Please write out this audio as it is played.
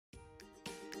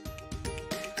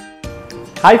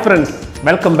Hi friends,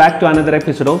 welcome back to another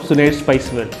episode of Sunesh Spice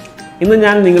World. ഇന്ന്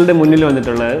ഞാൻ നിങ്ങളുടെ മുന്നിൽ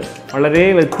വന്നിട്ടുള്ളത് വളരെ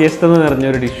വ്യത്യസ്തത നിറഞ്ഞ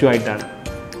ഒരു ഡിഷ് ആയിട്ടാണ്.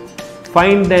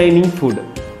 Fine dining food.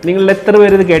 നിങ്ങൾ എത്ര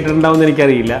പേര് ഇത് കേട്ടിട്ടുണ്ടാവുമെന്ന്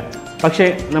എനിക്കറിയില്ല. പക്ഷേ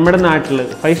നമ്മുടെ നാട്ടിൽ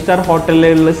 5 സ്റ്റാർ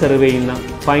ഹോട്ടലുകളിൽ സെർവ് ചെയ്യുന്ന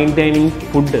ഫൈൻ ഡൈനിങ്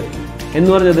ഫുഡ്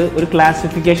എന്ന് പറഞ്ഞത് ഒരു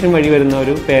ക്ലാസിഫിക്കേഷൻ വഴി വരുന്ന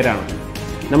ഒരു പേരാണ്.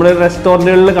 നമ്മൾ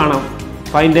റെസ്റ്റോറൻറ്റുകളിൽ കാണാം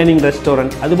ഫൈൻ ഡൈനിങ്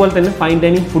റെസ്റ്റോറൻറ്റ്, അതുപോലെ തന്നെ ഫൈൻ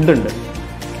ഡൈനിങ് ഫുഡ് ഉണ്ട്.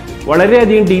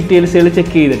 വളരെയധികം ഡീറ്റെയിൽസുകൾ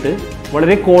ചെക്ക് ചെയ്തിട്ട്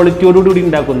വളരെ ക്വാളിറ്റിയോടുകൂടി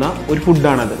ഉണ്ടാക്കുന്ന ഒരു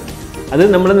ഫുഡാണത്. അത്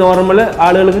നമ്മൾ നോർമൽ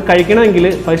ആളുകൾക്ക് കഴിക്കണമെങ്കിൽ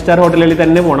 5 സ്റ്റാർ ഹോട്ടലുകളിൽ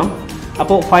തന്നെ പോകണം.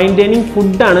 അപ്പോൾ ഫൈൻ ഡൈനിങ്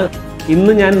ഫുഡാണ്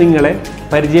ഇന്ന് ഞാൻ നിങ്ങളെ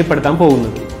പരിചയപ്പെടുത്താൻ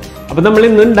പോകുന്നത്. അപ്പോൾ നമ്മൾ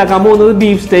ഇന്ന് ഉണ്ടാക്കാൻ പോകുന്നത്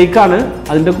ബീഫ് സ്റ്റേക്കാണ്.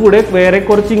 അതിൻ്റെ കൂടെ വേറെ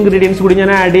കുറച്ച് ഇൻഗ്രീഡിയൻസ് കൂടി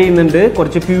ഞാൻ ആഡ് ചെയ്യുന്നുണ്ട്.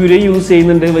 കുറച്ച് പ്യൂരെ യൂസ്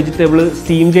ചെയ്യുന്നുണ്ട്, വെജിറ്റബിൾ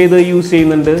സ്റ്റീം ചെയ്ത് യൂസ്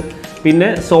ചെയ്യുന്നുണ്ട്,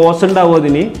 പിന്നെ സോസ് ഉണ്ടാവും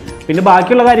അതിന്. പിന്നെ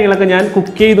ബാക്കിയുള്ള കാര്യങ്ങളൊക്കെ ഞാൻ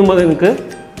കുക്ക് ചെയ്യുമ്പോൾ നിങ്ങൾക്ക്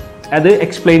അത്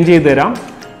എക്സ്പ്ലെയിൻ ചെയ്തു തരാം.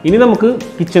 ഇനി നമുക്ക്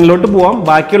കിച്ചണിലോട്ട് പോവാം.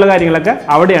 ബാക്കിയുള്ള കാര്യങ്ങളൊക്കെ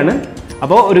അവിടെയാണ്.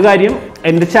 അപ്പോൾ ഒരു കാര്യം,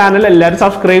 എൻ്റെ ചാനൽ എല്ലാവരും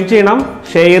സബ്സ്ക്രൈബ് ചെയ്യണം,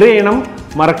 ഷെയർ ചെയ്യണം,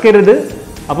 മറക്കരുത്.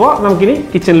 അപ്പോൾ നമുക്കിനി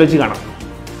കിച്ചണിൽ വെച്ച് കാണാം.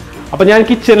 അപ്പോൾ ഞാൻ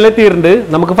കിച്ചണിലെത്തിയിട്ടുണ്ട്.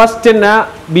 നമുക്ക് ഫസ്റ്റ് തന്നെ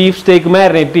ബീഫ് സ്റ്റേക്ക്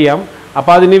മാരിനേറ്റ് ചെയ്യാം.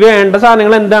 അപ്പോൾ അതിന് വേണ്ട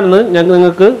സാധനങ്ങൾ എന്താണെന്ന് ഞാൻ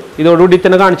നിങ്ങൾക്ക് ഇതോടുകൂടി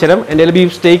തന്നെ കാണിച്ചു തരാം. എൻ്റെ കയ്യിൽ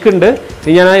ബീഫ് സ്റ്റേക്ക് ഉണ്ട്.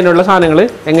 ഇനി ഞാൻ അതിനുള്ള സാധനങ്ങൾ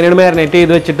എങ്ങനെയാണ് മാരിനേറ്റ്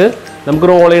ചെയ്ത് വെച്ചിട്ട് നമുക്ക്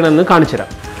റോൾ ചെയ്യണമെന്ന് കാണിച്ചു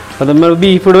തരാം. അപ്പോൾ നമ്മൾ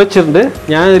ബീഫ് ഇവിടെ വെച്ചിട്ടുണ്ട്.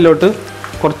 ഞാൻ ഇതിലോട്ട്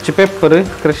കുറച്ച് പെപ്പർ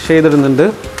ക്രഷ് ചെയ്തിടുന്നുണ്ട്.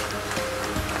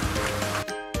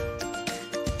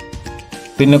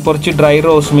 പിന്നെ കുറച്ച് ഡ്രൈ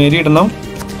റോസ്മേരി ഇടണം.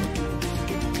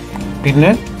 പിന്നെ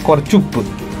കുറച്ച് ഉപ്പ്,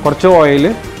 കുറച്ച് ഓയിൽ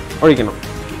ഒഴിക്കണം.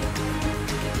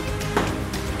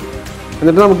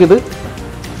 എന്നിട്ട് നമുക്കിത്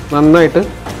നന്നായിട്ട്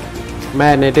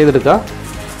മാരിനേറ്റ് ചെയ്തെടുക്കുക.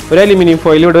 ഒരു അലുമിനിയം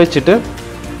ഫോയിൽ ഇവിടെ വെച്ചിട്ട്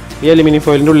ഈ അലുമിനിയം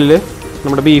ഫോയിലിൻ്റെ ഉള്ളിൽ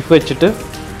നമ്മുടെ ബീഫ് വെച്ചിട്ട്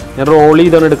ഞാൻ റോൾ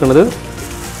ചെയ്താണ് എടുക്കുന്നത്.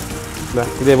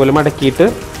 ഇതേപോലെ മടക്കിയിട്ട്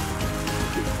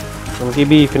നമുക്ക് ഈ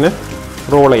ബീഫിനെ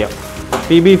റോൾ ചെയ്യാം.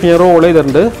 ഈ ബീഫ് ഞാൻ റോൾ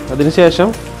ചെയ്തിട്ടുണ്ട്. അതിന് ശേഷം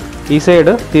ഈ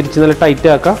സൈഡ് തിരിച്ച് നല്ല ടൈറ്റ്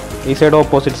ആക്കുക, ഈ സൈഡ്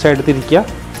ഓപ്പോസിറ്റ് സൈഡ് തിരിക്കുക.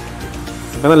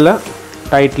 അപ്പോൾ നല്ല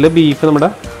ടൈറ്റിൽ ബീഫ് നമ്മുടെ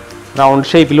റൗണ്ട്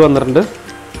ഷേപ്പിൽ വന്നിട്ടുണ്ട്.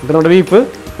 ഇത് നമ്മുടെ ബീഫ്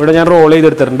ഇവിടെ ഞാൻ റോൾ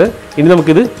ചെയ്തെടുത്തിട്ടുണ്ട്. ഇനി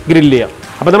നമുക്കിത് ഗ്രില്ല് ചെയ്യാം.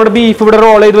 അപ്പോൾ നമ്മുടെ ബീഫ് ഇവിടെ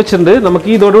റോൾ ചെയ്ത് വെച്ചിട്ടുണ്ട്. നമുക്ക്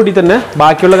ഇതോടുകൂടി തന്നെ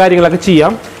ബാക്കിയുള്ള കാര്യങ്ങളൊക്കെ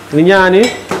ചെയ്യാം. ഇനി ഞാൻ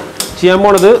ചെയ്യാൻ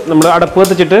പോണത്, നമ്മൾ അടപ്പ്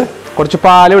കത്തിച്ചിട്ട് കുറച്ച്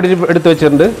പാൽ ഇവിടെ എടുത്ത്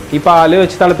വെച്ചിട്ടുണ്ട്. ഈ പാൽ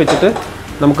വെച്ച് തിളപ്പിച്ചിട്ട്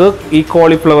നമുക്ക് ഈ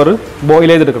കോളിഫ്ലവർ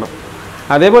ബോയിൽ ചെയ്തെടുക്കണം.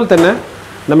 അതേപോലെ തന്നെ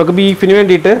നമുക്ക് ബീഫിന്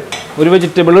വേണ്ടിയിട്ട് ഒരു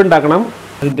വെജിറ്റബിൾ ഉണ്ടാക്കണം.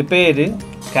 അതിൻ്റെ പേര്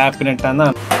കാപ്പിനട്ട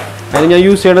എന്നാണ്. അതിന് ഞാൻ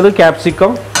യൂസ് ചെയ്യണത്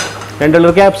ക്യാപ്സിക്കം,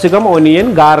 2 ക്യാപ്സിക്കം, ഒനിയൻ,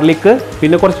 ഗാർലിക്,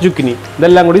 പിന്നെ കുറച്ച് ചുക്കിനി.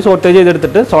 ഇതെല്ലാം കൂടി സോട്ടേ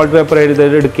ചെയ്തെടുത്തിട്ട് സോൾട്ട് പേപ്പർ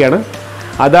എടുക്കുകയാണ്.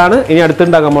 അതാണ് ഇനി അടുത്ത്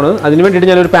ഉണ്ടാക്കാൻ പോകുന്നത്. അതിന് വേണ്ടിയിട്ട്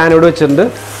ഞാനൊരു പാൻ ഇവിടെ വെച്ചിട്ടുണ്ട്.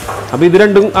 അപ്പോൾ ഇത്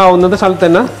രണ്ടും ആവുന്ന സ്ഥലത്ത്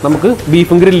തന്നെ നമുക്ക്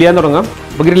ബീഫും ഗ്രില്ല് ചെയ്യാൻ തുടങ്ങാം.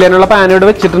 അപ്പോൾ ഗ്രില്ല് ചെയ്യാനുള്ള പാൻ ഇവിടെ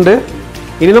വെച്ചിട്ടുണ്ട്.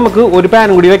 ഇനി നമുക്ക് ഒരു പാൻ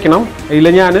കൂടി വെക്കണം. അതിൽ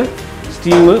ഞാൻ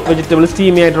വെജിറ്റബിൾ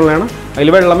സ്റ്റീമി ആയിട്ടുള്ളതാണ്. അതിൽ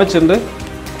വെള്ളം വെച്ചിട്ടുണ്ട്.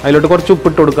 അതിലോട്ട് കുറച്ച്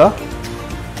ഉപ്പിട്ട് കൊടുക്കുക.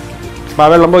 അപ്പോൾ ആ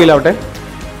വെള്ളം പോയില്ലാവട്ടെ.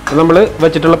 നമ്മൾ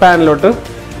വെച്ചിട്ടുള്ള പാനിലോട്ട്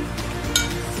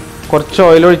കുറച്ച്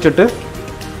ഓയിൽ ഒഴിച്ചിട്ട്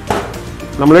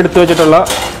നമ്മൾ എടുത്ത് വെച്ചിട്ടുള്ള,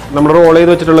 നമ്മൾ റോൾ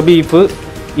ചെയ്ത് വെച്ചിട്ടുള്ള ബീഫ്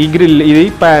ഈ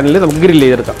പാനിൽ നമുക്ക് ഗ്രില്ല്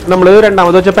ചെയ്തെടുക്കാം. നമ്മൾ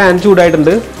രണ്ടാമത് വെച്ച പാൻ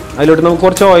ചൂടായിട്ടുണ്ട്. അതിലോട്ട് നമുക്ക്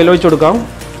കുറച്ച് ഓയിൽ ഒഴിച്ച് കൊടുക്കാം.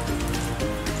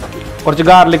 കുറച്ച്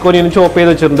ഗാർലിക് ഒനിയനും ചോപ്പ്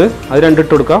ചെയ്ത് വെച്ചിട്ടുണ്ട്. അത് രണ്ടും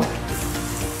ഇട്ട് കൊടുക്കാം.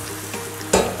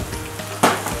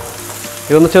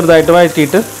 ഇതൊന്ന് ചെറുതായിട്ട്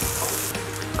വഴറ്റിയിട്ട്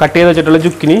കട്ട് ചെയ്ത് വെച്ചിട്ടുള്ള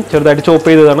ചുക്കിനി ചെറുതായിട്ട് ചോപ്പ്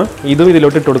ചെയ്തതാണ്, ഇതും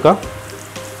ഇതിലോട്ട് ഇട്ട് കൊടുക്കാം.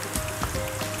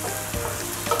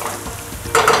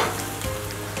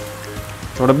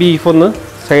 നമ്മുടെ ബീഫ് ഒന്ന്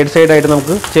സൈഡായിട്ട്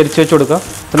നമുക്ക് ചെരിച്ച് വെച്ച് കൊടുക്കാം.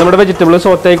 അപ്പോൾ നമ്മുടെ വെജിറ്റബിൾ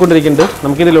സോട്ട് ആയിക്കൊണ്ടിരിക്കുന്നുണ്ട്.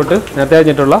 നമുക്ക് ഇതിലോട്ട് നേരത്തെ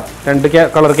അരിഞ്ഞിട്ടുള്ള 2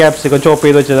 കളർ ക്യാപ്സിക്കം ചോപ്പ്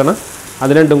ചെയ്ത് വെച്ചതാണ്.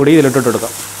 അത് രണ്ടും കൂടി ഇതിലോട്ട് ഇട്ട്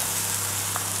കൊടുക്കാം.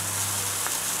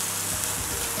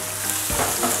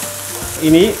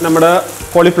 ഇനി നമ്മുടെ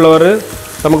കോളിഫ്ലവർ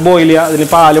നമുക്ക് ബോയിൽ ചെയ്യാം. അതിന്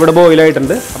പാൽ ഇവിടെ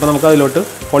ബോയിലായിട്ടുണ്ട്. അപ്പോൾ നമുക്ക് അതിലോട്ട്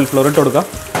കോളിഫ്ലവർ ഇട്ട് കൊടുക്കാം.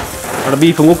 അവിടെ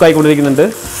ബീഫും കുക്കായിക്കൊണ്ടിരിക്കുന്നുണ്ട്.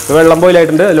 വെള്ളം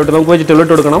ബോയിലായിട്ടുണ്ട്. അതിലോട്ട് നമുക്ക് വെജിറ്റബിൾ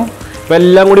ഇട്ട് കൊടുക്കണം. അപ്പോൾ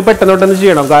എല്ലാം കൂടി പെട്ടെന്ന്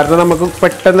ചെയ്യണം. കാരണം നമുക്ക്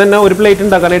പെട്ടെന്ന് തന്നെ ഒരു പ്ലേറ്റ്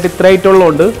ഉണ്ടാക്കാനായിട്ട് ഇത്ര ഐറ്റം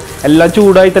ഉള്ളതുകൊണ്ട് എല്ലാം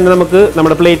ചൂടായി തന്നെ നമുക്ക്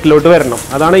നമ്മുടെ പ്ലേറ്റിലോട്ട് വരണം.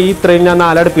 അതാണ് ഈ ഇത്രയും ഞാൻ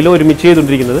 4 അടുപ്പിൽ ഒരുമിച്ച്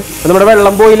ചെയ്തുകൊണ്ടിരിക്കുന്നത്. അപ്പോൾ നമ്മുടെ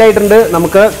വെള്ളം ബോയിലായിട്ടുണ്ട്.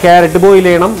 നമുക്ക് ക്യാരറ്റ് ബോയിൽ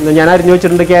ചെയ്യണം. ഞാൻ അരിഞ്ഞു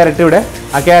വെച്ചിട്ടുണ്ട് ക്യാരറ്റ് ഇവിടെ.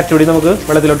 ആ ക്യാരറ്റ് കൂടി നമുക്ക്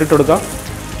വെള്ളത്തിലോട്ട് ഇട്ട് കൊടുക്കാം.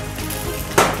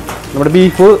 നമ്മുടെ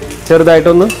ബീഫ്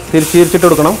ചെറുതായിട്ടൊന്ന് തിരിച്ചിട്ട്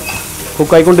കൊടുക്കണം.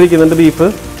 കുക്കായിക്കൊണ്ടിരിക്കുന്നുണ്ട് ബീഫ്.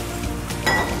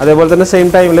 അതേപോലെ തന്നെ സെയിം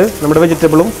ടൈമിൽ നമ്മുടെ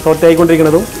വെജിറ്റബിളും സോട്ട്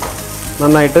ആയിക്കൊണ്ടിരിക്കുന്നതും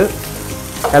നന്നായിട്ട്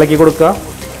ഇളക്കി കൊടുക്കുക.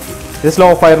 ഇത് സ്ലോ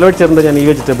ഫയറിൽ വെച്ചിട്ടുണ്ട് ഞാൻ ഈ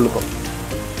വെജിറ്റബിൾ.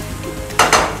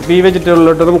 ഇപ്പോൾ ഈ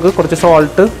വെജിറ്റബിളിലോട്ട് നമുക്ക് കുറച്ച്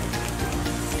സോൾട്ട്,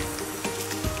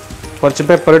 കുറച്ച്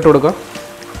പെപ്പർ ഇട്ട് കൊടുക്കുക.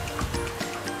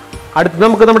 അടുത്ത്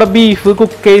നമുക്ക് നമ്മുടെ ബീഫ്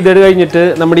കുക്ക് ചെയ്തിട്ട് കഴിഞ്ഞിട്ട്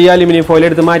നമ്മുടെ ഈ അലുമിനിയം ഫോയിൽ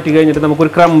എടുത്ത് മാറ്റി കഴിഞ്ഞിട്ട്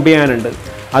നമുക്കൊരു ക്രംബ് ചെയ്യാനുണ്ട്.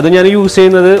 അത് ഞാൻ യൂസ്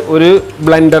ചെയ്യുന്നത് ഒരു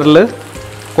ബ്ലെൻഡറിൽ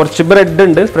കുറച്ച് ബ്രെഡ്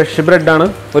ഉണ്ട്, ഫ്രഷ് ബ്രെഡാണ്,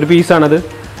 ഒരു പീസാണത്.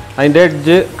 അതിൻ്റെ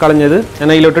എഡ്ജ് കളഞ്ഞത് ഞാൻ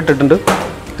അതിലോട്ട് ഇട്ടിട്ടുണ്ട്.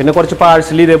 പിന്നെ കുറച്ച്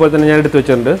പാഴ്സലി ഇതേപോലെ തന്നെ ഞാൻ എടുത്ത്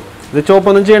വെച്ചിട്ടുണ്ട്. ഇത്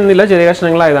ചോപ്പൊന്നും ചെയ്യുന്നില്ല, ചെറിയ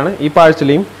കഷ്ണങ്ങളായതാണ്. ഈ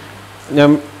പാഴ്സലിയും ഞാൻ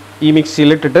ഈ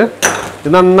മിക്സിയിലിട്ടിട്ട് ഇത്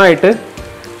നന്നായിട്ട്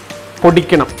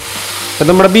പൊടിക്കണം. അപ്പം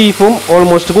നമ്മുടെ ബീഫും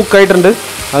ഓൾമോസ്റ്റ് കുക്കായിട്ടുണ്ട്.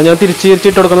 അത് ഞാൻ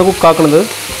തിരിച്ചിട്ട് കൊടുക്കുന്നത് കുക്കാക്കുന്നത്.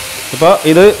 അപ്പോൾ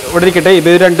ഇത് ഇവിടെ ഇരിക്കട്ടെ, ഇത്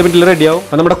 2 മിനിറ്റിൽ റെഡിയാവും.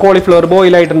 അപ്പോൾ നമ്മുടെ കോളിഫ്ലവർ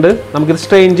ബോയിലായിട്ടുണ്ട്. നമുക്കിത്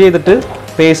സ്ട്രെയിൻ ചെയ്തിട്ട്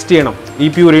പേസ്റ്റ് ചെയ്യണം ഈ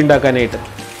പ്യൂരി ഉണ്ടാക്കാനായിട്ട്.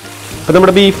 അപ്പോൾ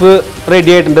നമ്മുടെ ബീഫ്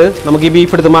റെഡി ആയിട്ടുണ്ട്. നമുക്ക് ഈ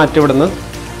ബീഫ് എടുത്ത് മാറ്റി ഇവിടുന്ന്.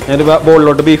 ഞാനൊരു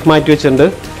ബോളിലോട്ട് ബീഫ് മാറ്റി വെച്ചിട്ടുണ്ട്.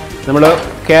 നമ്മൾ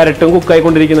ക്യാരറ്റും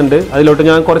കുക്കായിക്കൊണ്ടിരിക്കുന്നുണ്ട്. അതിലോട്ട്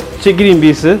ഞാൻ കുറച്ച് ഗ്രീൻ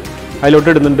പീസ് അതിലോട്ട്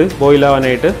ഇടുന്നുണ്ട്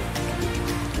ബോയിലാവാനായിട്ട്.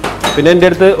 പിന്നെ എൻ്റെ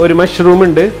അടുത്ത് ഒരു മഷ്റൂം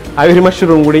ഉണ്ട്. ആ ഒരു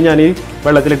മഷ്റൂം കൂടി ഞാൻ ഈ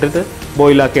വെള്ളത്തിലിട്ടിട്ട്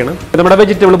ബോയിലാക്കുകയാണ്. നമ്മുടെ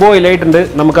വെജിറ്റബിൾ ബോയിലായിട്ടുണ്ട്.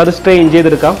 നമുക്കത് സ്ട്രെയിൻ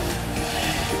ചെയ്തെടുക്കാം.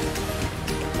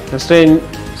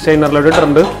 സ്ട്രെയിനറിലോട്ട്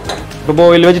ഇട്ടിട്ടുണ്ട്. ഇപ്പോൾ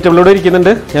ബോയിൽ വെജിറ്റബിളോട്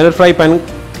ഇരിക്കുന്നുണ്ട്. ഞാനൊരു ഫ്രൈ പാൻ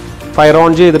ഫയർ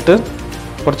ഓൺ ചെയ്തിട്ട്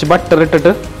കുറച്ച് ബട്ടർ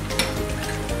ഇട്ടിട്ട്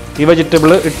ഈ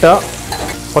വെജിറ്റബിൾ ഇട്ടുക,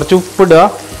 കുറച്ച് ഉപ്പിടുക.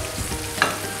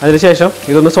 അതിനുശേഷം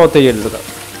ഇതൊന്ന് സോത്തേ ചെയ്തെടുക്കാം.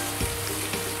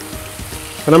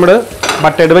 അപ്പോൾ നമ്മുടെ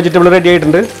ബട്ടേഡ് വെജിറ്റബിൾ റെഡി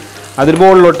ആയിട്ടുണ്ട്. അതൊരു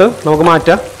ബോളിലോട്ട് നമുക്ക്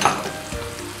മാറ്റാം.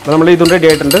 അപ്പോൾ നമ്മൾ ഇതും റെഡി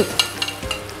ആയിട്ടുണ്ട്.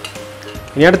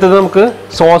 ഇനി അടുത്തത് നമുക്ക്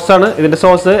സോസാണ്. ഇതിൻ്റെ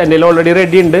സോസ് എൻ്റെ കയ്യിൽ ഓൾറെഡി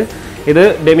റെഡി ഉണ്ട്. ഇത്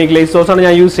ഡെമി ഗ്ലേസ് സോസാണ്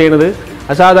ഞാൻ യൂസ് ചെയ്യുന്നത്.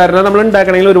 അത് സാധാരണ നമ്മൾ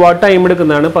ഉണ്ടാക്കണമെങ്കിൽ ഒരുപാട് ടൈം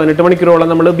എടുക്കുന്നതാണ്. 18 മണിക്കൂറോളം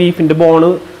നമ്മൾ ബീഫിൻ്റെ ബോണ്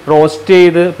റോസ്റ്റ്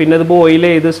ചെയ്ത് പിന്നെ അത് ബോയിൽ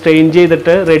ചെയ്ത് സ്ട്രെയിൻ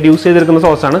ചെയ്തിട്ട് റെഡ്യൂസ് ചെയ്തെടുക്കുന്ന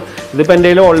സോസാണ്. ഇതിപ്പോൾ എൻ്റെ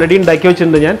കയ്യിൽ ഓൾറെഡി ഉണ്ടാക്കി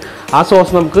വെച്ചിട്ടുണ്ട് ഞാൻ. ആ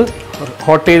സോസ് നമുക്ക്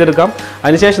ഹോട്ട് ചെയ്തെടുക്കാം.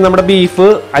 അതിനുശേഷം നമ്മുടെ ബീഫ്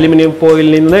അലുമിനിയം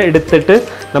ഫോയിലിൽ നിന്ന് എടുത്തിട്ട്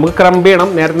നമുക്ക് ക്രംബ് ചെയ്യണം.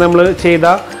 നേരത്തെ നമ്മൾ ചെയ്ത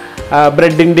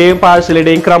ബ്രെഡിൻ്റെയും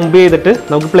പാഴ്സലിൻ്റെയും ക്രംബ് ചെയ്തിട്ട്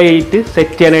നമുക്ക് പ്ലേറ്റ്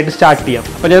സെറ്റ് ചെയ്യാനായിട്ട് സ്റ്റാർട്ട് ചെയ്യാം.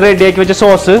 അപ്പോൾ ഞാൻ റെഡിയാക്കി വെച്ച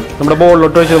സോസ് നമ്മുടെ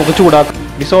ബോളിലോട്ട് വെച്ച് നമുക്ക് ചൂടാക്കാം.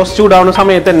 ഈ സോസ് ചൂടാവുന്ന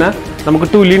സമയത്ത് തന്നെ നമുക്ക്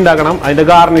ടുലി ഉണ്ടാക്കണം. അതിൻ്റെ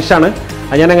ഗാർണിഷാണ്.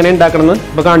 അത് ഞാൻ എങ്ങനെ ഉണ്ടാക്കണമെന്ന്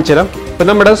ഇപ്പോൾ കാണിച്ചു തരാം. ഇപ്പം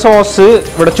നമ്മുടെ സോസ്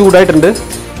ഇവിടെ ചൂടായിട്ടുണ്ട്.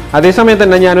 അതേസമയത്ത്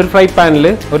തന്നെ ഞാനൊരു ഫ്രൈ പാനിൽ,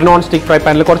 ഒരു നോൺ സ്റ്റിക്ക് ഫ്രൈ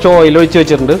പാനിൽ കുറച്ച് ഓയിൽ ഒഴിച്ച്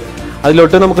വെച്ചിട്ടുണ്ട്.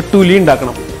 അതിലോട്ട് നമുക്ക് ടുലി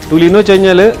ഉണ്ടാക്കണം. ടുലി എന്ന് വെച്ച്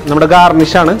കഴിഞ്ഞാൽ നമ്മുടെ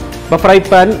ഗാർണിഷാണ്. അപ്പോൾ ഫ്രൈ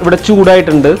പാൻ ഇവിടെ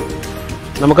ചൂടായിട്ടുണ്ട്.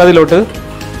 നമുക്കതിലോട്ട്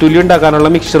ടുലി ഉണ്ടാക്കാനുള്ള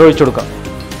മിക്സ്ചർ ഒഴിച്ചു കൊടുക്കാം.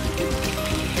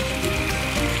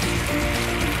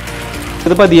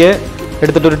 ഇത് പതിയെ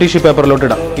എടുത്തിട്ട് ഒരു ടിഷ്യൂ പേപ്പറിലോട്ട്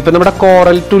ഇടാം. ഇപ്പം നമ്മുടെ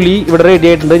കോറൽ ടുലി ഇവിടെ റെഡി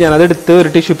ആയിട്ടുണ്ട്. ഞാനത് എടുത്ത് ഒരു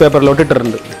ടിഷ്യൂ പേപ്പറിലോട്ട്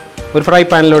ഇട്ടിട്ടുണ്ട്. ഒരു ഫ്രൈ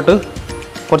പാനിലോട്ട്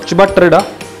കുറച്ച് ബട്ടർ ഇടാം.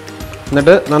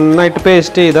 എന്നിട്ട് നന്നായിട്ട്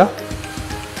പേസ്റ്റ് ചെയ്ത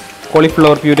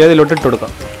കോളിഫ്ലവർ പ്യൂരി അതിലോട്ട് ഇട്ട്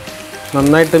കൊടുക്കാം.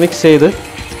 നന്നായിട്ട് മിക്സ് ചെയ്ത്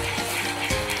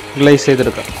ഗ്ലേസ്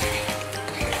ചെയ്തെടുക്കാം.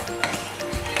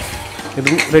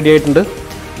 ഇതും റെഡി ആയിട്ടുണ്ട്.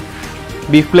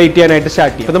 ബീഫ് പ്ലേറ്റ് ചെയ്യാനായിട്ട്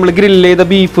സ്റ്റാർട്ട് ചെയ്യും. ഇപ്പോൾ നമ്മൾ ഗ്രില്ല് ചെയ്ത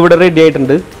ബീഫ് ഇവിടെ റെഡി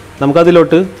ആയിട്ടുണ്ട്.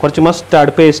 നമുക്കതിലോട്ട് കുറച്ച്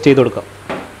മസ്റ്റാർഡ് പേസ്റ്റ് ചെയ്ത് കൊടുക്കാം.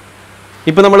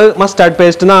 ഇപ്പോൾ നമ്മൾ മസ്റ്റാർഡ്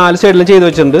പേസ്റ്റ് 4 സൈഡിലും ചെയ്ത്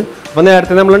വെച്ചിട്ടുണ്ട്. അപ്പോൾ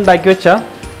നേരത്തെ നമ്മൾ ഉണ്ടാക്കി വെച്ച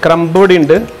ക്രംബ് കൂടി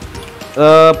ഉണ്ട്.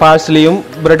 പാഴ്സലിയും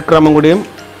ബ്രെഡ് ക്രംബും കൂടിയും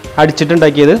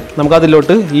അടിച്ചിട്ടുണ്ടാക്കിയത്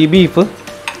നമുക്കതിലോട്ട് ഈ ബീഫ്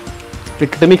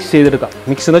ഇട്ടിട്ട് മിക്സ് ചെയ്തെടുക്കാം.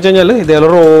 മിക്സ് എന്ന് വെച്ച് കഴിഞ്ഞാൽ ഇതേപോലെ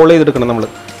റോൾ ചെയ്തെടുക്കണം. നമ്മൾ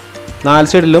 4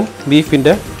 സൈഡിലും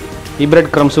ബീഫിൻ്റെ ഈ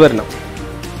ബ്രെഡ് ക്രംസ് വരണം.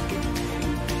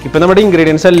 ഇപ്പോൾ നമ്മുടെ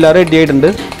ഇൻഗ്രീഡിയൻസ് എല്ലാം റെഡി ആയിട്ടുണ്ട്.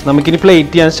 നമുക്കിനി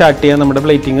പ്ലേറ്റ് ചെയ്യാൻ സ്റ്റാർട്ട് ചെയ്യാം. നമ്മുടെ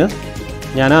പ്ലേറ്റിങ്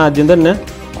ഞാൻ ആദ്യം തന്നെ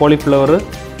കോളിഫ്ലവർ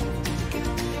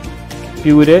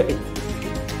പ്യൂരെ,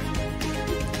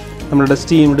 നമ്മളുടെ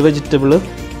സ്റ്റീംഡ് വെജിറ്റബിൾ,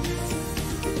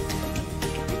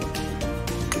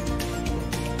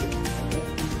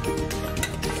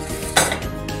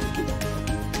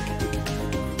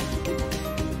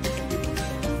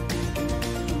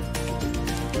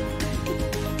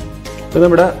 ഇപ്പോൾ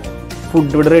നമ്മുടെ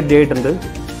ഫുഡ് ഇവിടെ റെഡി ആയിട്ടുണ്ട്.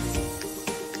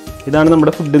 ഇതാണ്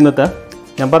നമ്മുടെ ഫുഡ് ഇന്നത്തെ.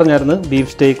 ഞാൻ പറഞ്ഞായിരുന്നു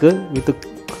beef stake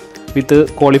with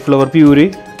cauliflower puree,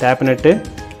 ടാപ്നട്ട്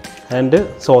and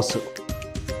sauce.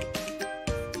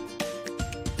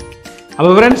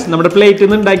 അപ്പോൾ ഫ്രണ്ട്സ്, നമ്മുടെ പ്ലേറ്റിൽ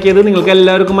നിന്ന് ഉണ്ടാക്കിയത് നിങ്ങൾക്ക്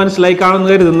എല്ലാവർക്കും മനസ്സിലായി കാണുമെന്ന്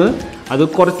കരുതുന്നു. അത്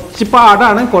കുറച്ച്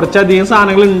പാടാണ്. കുറച്ചധികം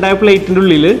സാധനങ്ങൾ ഉണ്ടായ പ്ലേറ്റിൻ്റെ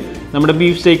ഉള്ളിൽ നമ്മുടെ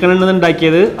ബീഫ് സ്റ്റേക്കാണ്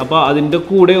ഉണ്ടാക്കിയത്. അപ്പോൾ അതിൻ്റെ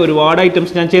കൂടെ ഒരുപാട്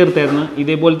ഐറ്റംസ് ഞാൻ ചേർത്തായിരുന്നു.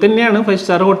 ഇതേപോലെ തന്നെയാണ് 5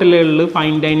 സ്റ്റാർ ഹോട്ടലുകളിൽ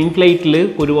ഫൈൻ ഡൈനിങ് പ്ലേറ്റിൽ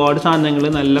ഒരുപാട് സാധനങ്ങൾ,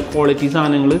 നല്ല ക്വാളിറ്റി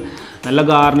സാധനങ്ങൾ, നല്ല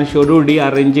ഗാർണിഷോടുകൂടി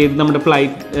അറേഞ്ച് ചെയ്ത് നമ്മുടെ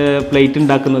പ്ലേറ്റ്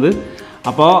ഉണ്ടാക്കുന്നത്.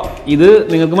 അപ്പോൾ ഇത്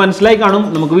നിങ്ങൾക്ക് മനസ്സിലായി കാണും.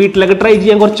 നമുക്ക് വീട്ടിലൊക്കെ ട്രൈ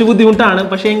ചെയ്യാൻ കുറച്ച് ബുദ്ധിമുട്ടാണ്.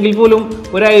 പക്ഷേ എങ്കിൽ പോലും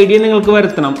ഒരു ഐഡിയ നിങ്ങൾക്ക്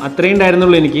വരുത്തണം. അത്രയും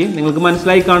ഉണ്ടായിരുന്നുള്ളൂ എനിക്ക്. നിങ്ങൾക്ക്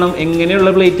മനസ്സിലായി കാണും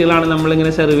എങ്ങനെയുള്ള പ്ലേറ്റുകളാണ്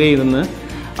നമ്മളിങ്ങനെ സെർവ് ചെയ്യുന്നത്.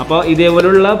 അപ്പോൾ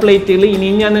ഇതേപോലുള്ള പ്ലേറ്റുകൾ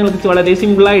ഇനിയും ഞാൻ നിങ്ങൾക്ക് വളരെ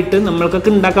സിമ്പിളായിട്ട് നമ്മൾക്കൊക്കെ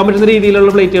ഉണ്ടാക്കാൻ പറ്റുന്ന രീതിയിലുള്ള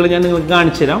പ്ലേറ്റുകൾ ഞാൻ നിങ്ങൾക്ക്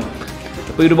കാണിച്ചു തരാം.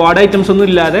 അപ്പോൾ ഒരുപാട് ഐറ്റംസ് ഒന്നും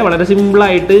ഇല്ലാതെ വളരെ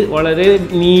സിമ്പിളായിട്ട് വളരെ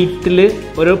നീറ്റിൽ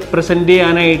ഒരു പ്രസൻറ്റ്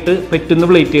ചെയ്യാനായിട്ട് പറ്റുന്ന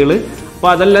പ്ലേറ്റുകൾ. അപ്പോൾ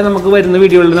അതെല്ലാം നമുക്ക് വരുന്ന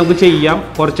വീഡിയോകളിൽ നമുക്ക് ചെയ്യാം,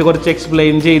 കുറച്ച്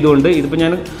എക്സ്പ്ലെയിൻ ചെയ്തുകൊണ്ട്. ഇതിപ്പോൾ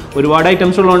ഞാൻ ഒരുപാട്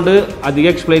ഐറ്റംസ് ഉള്ളതുകൊണ്ട് അധികം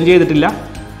എക്സ്പ്ലെയിൻ ചെയ്തിട്ടില്ല.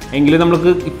 എങ്കിലും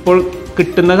നമുക്ക് ഇപ്പോൾ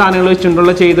കിട്ടുന്ന സാധനങ്ങൾ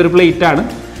വെച്ചുകൊണ്ടുള്ള ചെയ്തൊരു പ്ലേറ്റാണ്.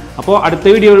 അപ്പോൾ അടുത്ത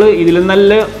വീഡിയോയിൽ ഇതിൽ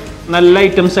നല്ല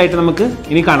ഐറ്റംസ് ആയിട്ട് നമുക്ക്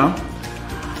ഇനി കാണാം.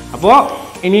 അപ്പോൾ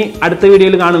ഇനി അടുത്ത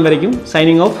വീഡിയോയിൽ കാണുമ്പോഴേക്കും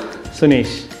സൈനിങ് ഓഫ്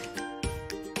സുനേഷ്.